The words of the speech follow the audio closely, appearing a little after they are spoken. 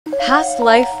Past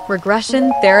Life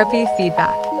Regression Therapy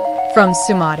Feedback from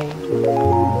Sumati.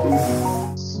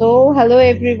 So, hello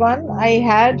everyone. I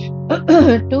had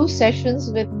two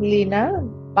sessions with Leena,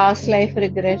 past life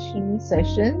regression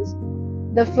sessions.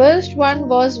 The first one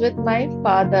was with my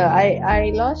father.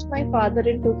 I lost my father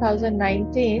in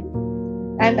 2019,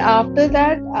 and after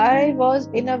that, I was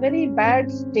in a very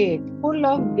bad state, full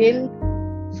of guilt,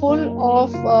 full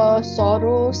of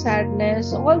sorrow,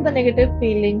 sadness, all the negative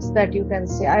feelings that you can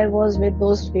say. I was with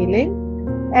those feelings.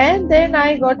 And then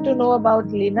I got to know about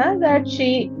Leena that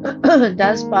she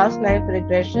does past life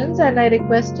regressions, and I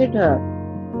requested her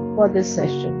for this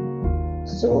session.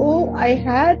 So I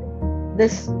had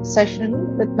this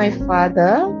session with my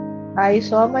father. I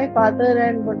saw my father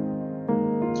and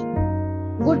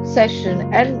good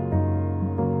session. And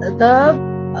the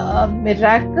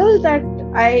miracle that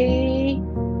I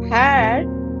had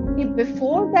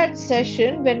before that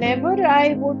session, whenever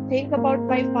I would think about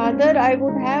my father, I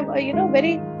would have a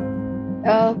very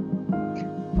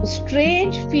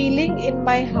strange feeling in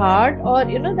my heart, or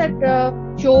that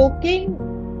choking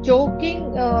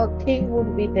thing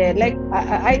would be there. Like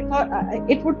I thought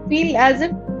it would feel as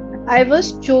if I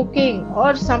was choking,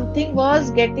 or something was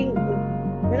getting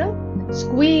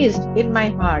squeezed in my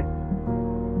heart.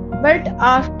 But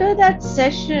after that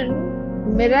session,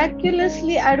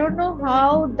 miraculously, I don't know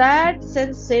how, that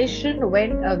sensation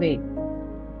went away.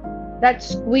 That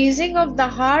squeezing of the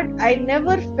heart, I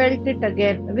never felt it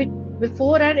again.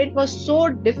 Before, and it was so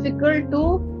difficult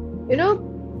to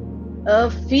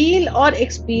feel or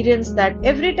experience that.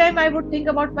 Every time I would think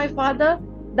about my father,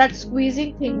 that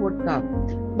squeezing thing would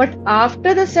come. But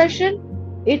after the session,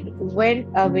 it went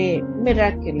away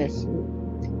miraculously.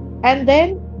 And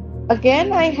then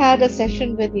again, I had a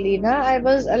session with Leena. I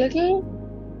was a little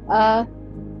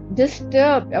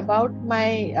disturbed about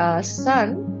my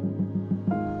son.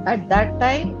 At that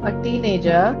time, a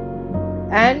teenager,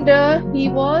 and he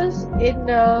was in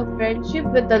friendship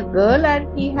with a girl,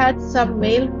 and he had some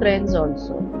male friends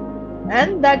also.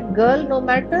 And that girl, no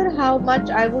matter how much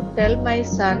I would tell my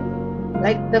son,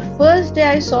 like the first day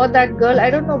I saw that girl, I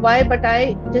don't know why, but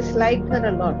I disliked her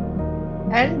a lot.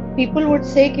 And people would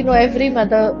say, every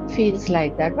mother feels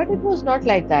like that, but it was not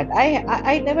like that.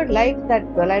 I never liked that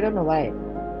girl. I don't know why.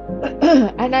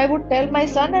 And I would tell my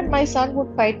son, and my son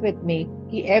would fight with me.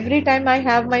 Every time I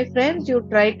have my friends, you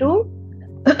try to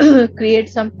create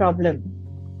some problem.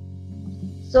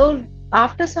 So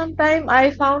after some time,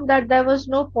 I found that there was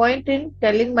no point in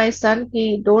telling my son,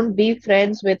 don't be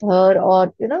friends with her,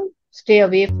 or stay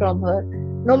away from her.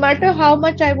 No matter how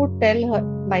much I would tell her,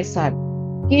 my son,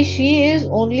 she is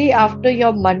only after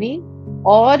your money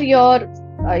or your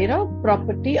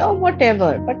property or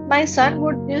whatever. But my son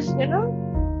would just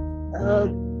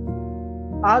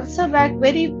answer back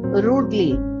very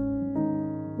rudely.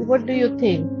 What do you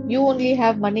think? You only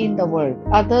have money in the world.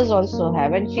 Others also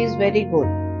have, and she's very good.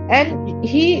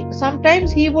 And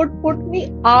sometimes he would put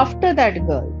me after that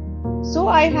girl. So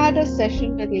I had a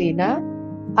session with Leena.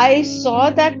 I saw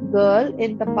that girl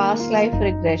in the past life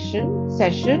regression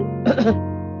session.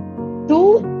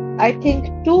 two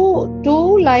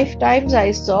lifetimes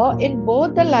I saw. In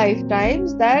both the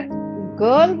lifetimes, that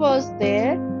girl was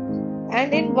there.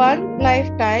 And in one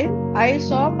lifetime, I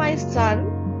saw my son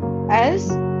as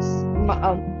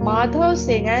Madhav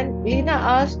Singh, and Leena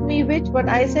asked me which one.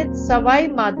 I said Savai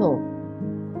Madhav,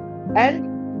 and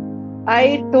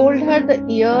I told her the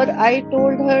year, I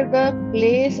told her the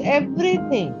place,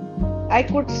 everything. I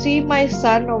could see my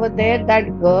son over there,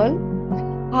 that girl,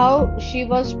 how she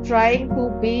was trying to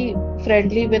be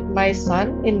friendly with my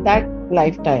son in that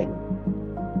lifetime.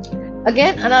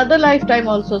 Again, another lifetime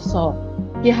also saw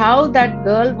how that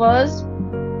girl was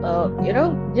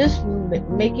just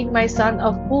making my son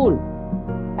a fool,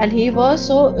 and he was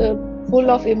so full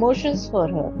of emotions for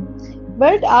her.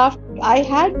 But after I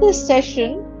had this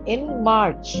session in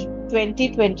March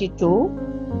 2022,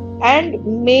 and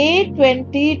May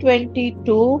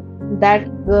 2022,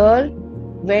 that girl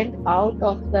went out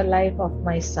of the life of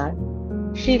my son.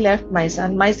 She left my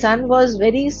son. My son was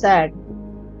very sad.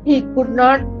 He could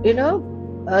not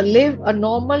live a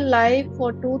normal life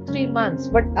for 2-3 months,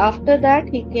 but after that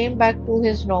he came back to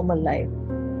his normal life.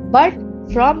 But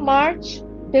from March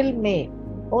till May,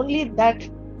 only that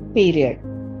period,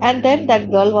 and then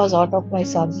that girl was out of my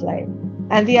son's life.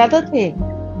 And the other thing,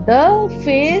 the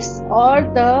face or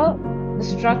the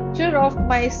structure of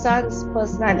my son's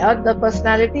personality, or the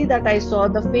personality that I saw,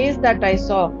 the face that I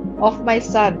saw of my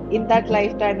son in that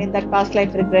lifetime, in that past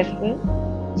life regression,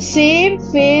 same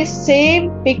face,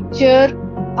 same picture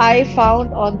I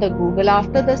found on the Google.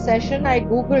 After the session, I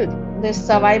Googled this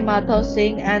Savai Madhav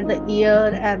Singh and the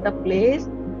year and the place,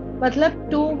 matlab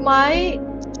to my,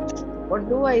 what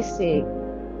do I say?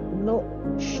 No,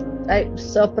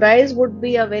 surprise would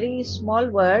be a very small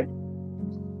word.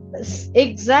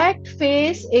 Exact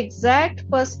face, exact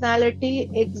personality,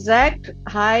 exact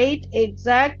height,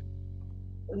 exact,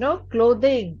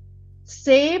 clothing,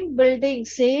 same building,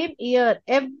 same year,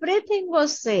 everything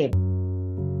was same.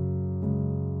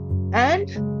 And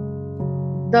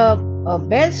the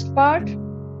best part,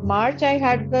 March I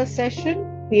had the session,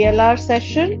 PLR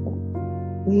session.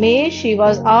 May she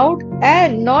was out,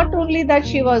 and not only that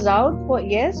she was out for,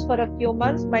 yes, for a few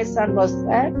months my son was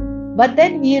there, but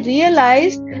then he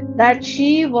realized that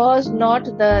she was not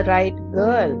the right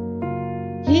girl.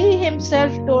 He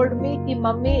himself told me, ki,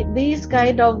 Mummy, these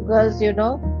kind of girls,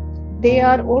 they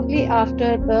are only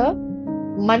after the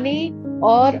money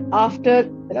or after,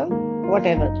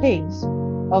 whatever things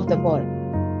of the boy.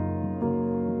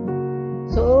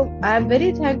 So I am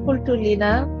very thankful to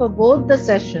Leena for both the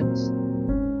sessions,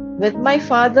 with my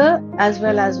father as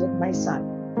well as with my son.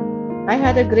 I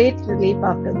had a great relief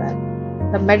after that.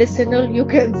 The medicinal, you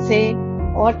can say,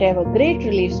 whatever, great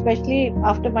relief, especially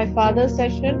after my father's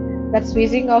session, that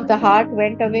squeezing of the heart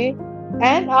went away.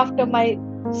 And after my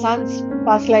son's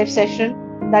past life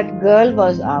session, that girl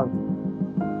was out.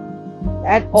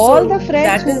 And all the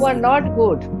friends who were not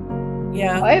good,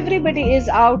 everybody is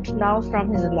out now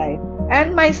from his life.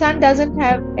 And my son doesn't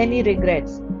have any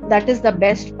regrets. That is the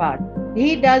best part.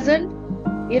 He doesn't,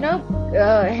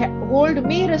 hold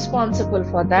me responsible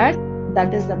for that.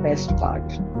 That is the best part.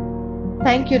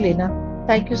 Thank you, Leena.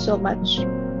 Thank you so much.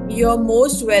 You're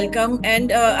most welcome.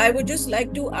 And I would just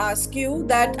like to ask you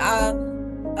that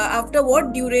after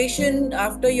what duration,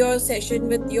 after your session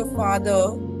with your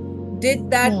father,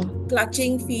 did that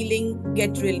clutching feeling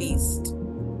get released?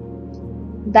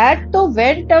 That though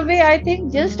went away, I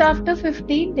think, just after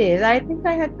 15 days. I think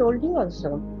I had told you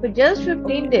also. So just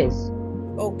 15 days.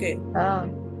 Okay.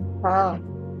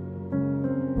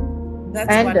 That's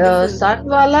and wonderful. Son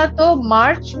wala to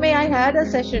March May I had a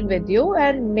session with you,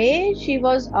 and May she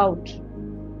was out.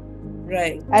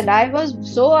 Right. And I was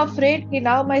so afraid that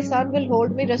now my son will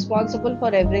hold me responsible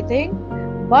for everything.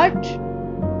 But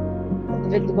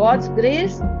with God's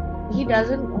grace, he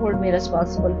doesn't hold me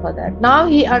responsible for that. Now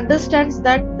he understands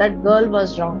that that girl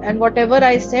was wrong, and whatever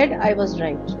I said, I was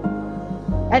right.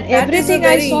 And everything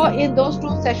I saw in those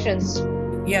 2 sessions.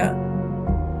 Yeah.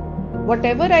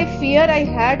 Whatever I fear I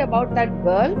had about that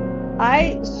girl,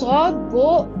 I saw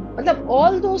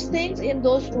all those things in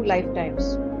those 2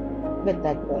 lifetimes with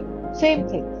that girl. Same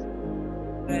thing.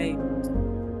 Right.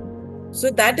 So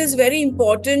that is very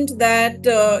important that,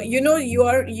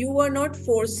 you are not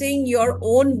forcing your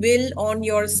own will on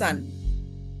your son.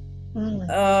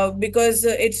 Because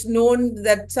it's known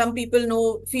that some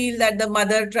people feel that the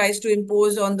mother tries to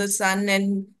impose on the son,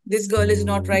 and this girl is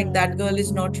not right, that girl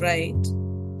is not right.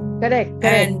 Correct.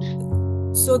 And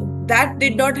so that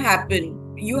did not happen.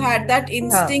 You had that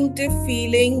instinctive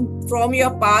feeling from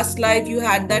your past life, you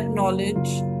had that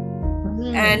knowledge.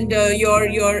 And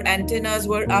your antennas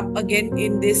were up again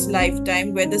in this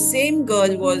lifetime, where the same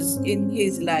girl was in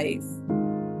his life.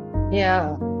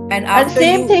 Yeah. And after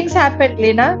same things happened,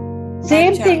 Leena.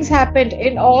 Same things happened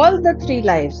in all the 3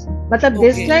 lives.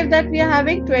 This life that we are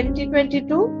having,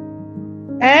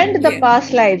 2022, and the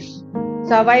past lives,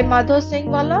 Savai Madho Singh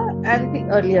wala and the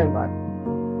earlier one.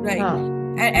 Right.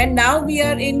 And now we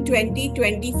are in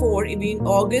 2024, in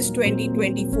August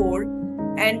 2024,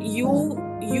 and you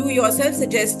yourself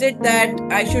suggested that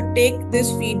I should take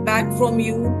this feedback from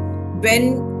you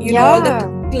when all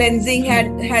the cleansing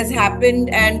has happened,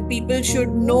 and people should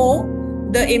know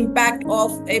the impact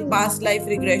of a past life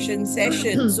regression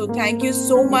session. So thank you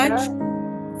so much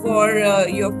for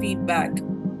your feedback.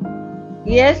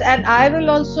 Yes, and I will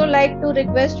also like to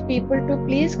request people to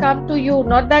please come to you.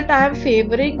 Not that I am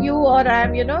favoring you or I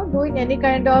am, doing any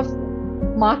kind of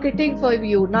marketing for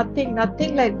you. Nothing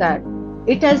like that.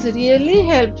 It has really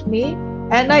helped me,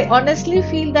 and I honestly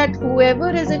feel that whoever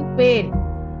is in pain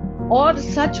or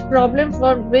such problem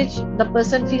for which the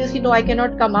person feels, I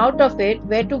cannot come out of it,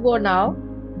 where to go now,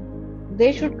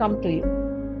 they should come to you.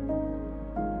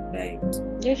 Right.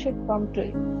 They should come to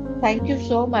you. Thank you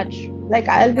so much.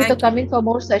 I'll be coming for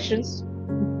more sessions.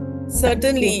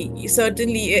 Certainly.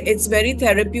 It's very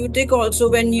therapeutic also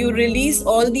when you release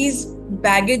all these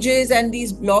baggages and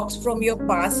these blocks from your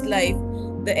past life,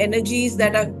 the energies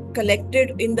that are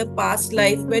collected in the past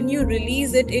life. When you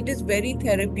release it, it is very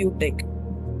therapeutic.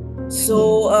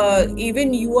 So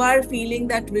even you are feeling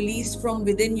that release from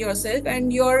within yourself,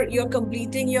 and you're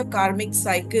completing your karmic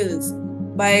cycles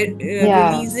by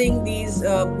releasing these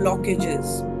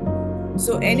blockages.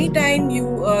 So anytime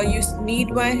you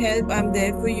need my help, I'm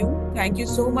there for you. Thank you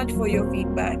so much for your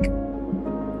feedback.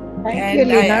 Thank you, And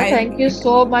Leena. I Thank you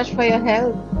so much for your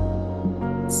help.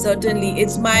 certainly,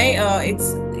 it's my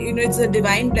it's a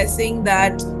divine blessing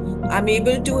that I'm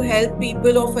able to help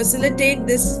people or facilitate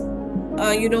this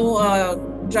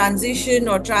transition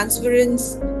or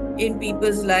transference in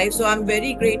people's lives. So I'm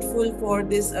very grateful for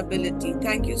this ability.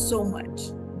 Thank you so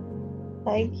much.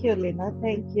 Thank you, Leena.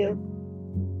 Thank you.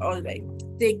 All right,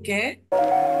 take care.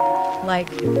 Like,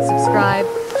 subscribe,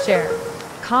 share,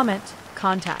 comment,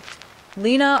 contact.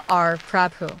 Leena R.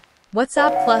 Prabhoo.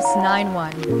 WhatsApp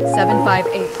 +91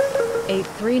 758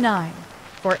 839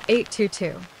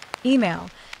 4822. Email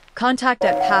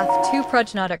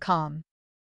contact@path2prajna.com.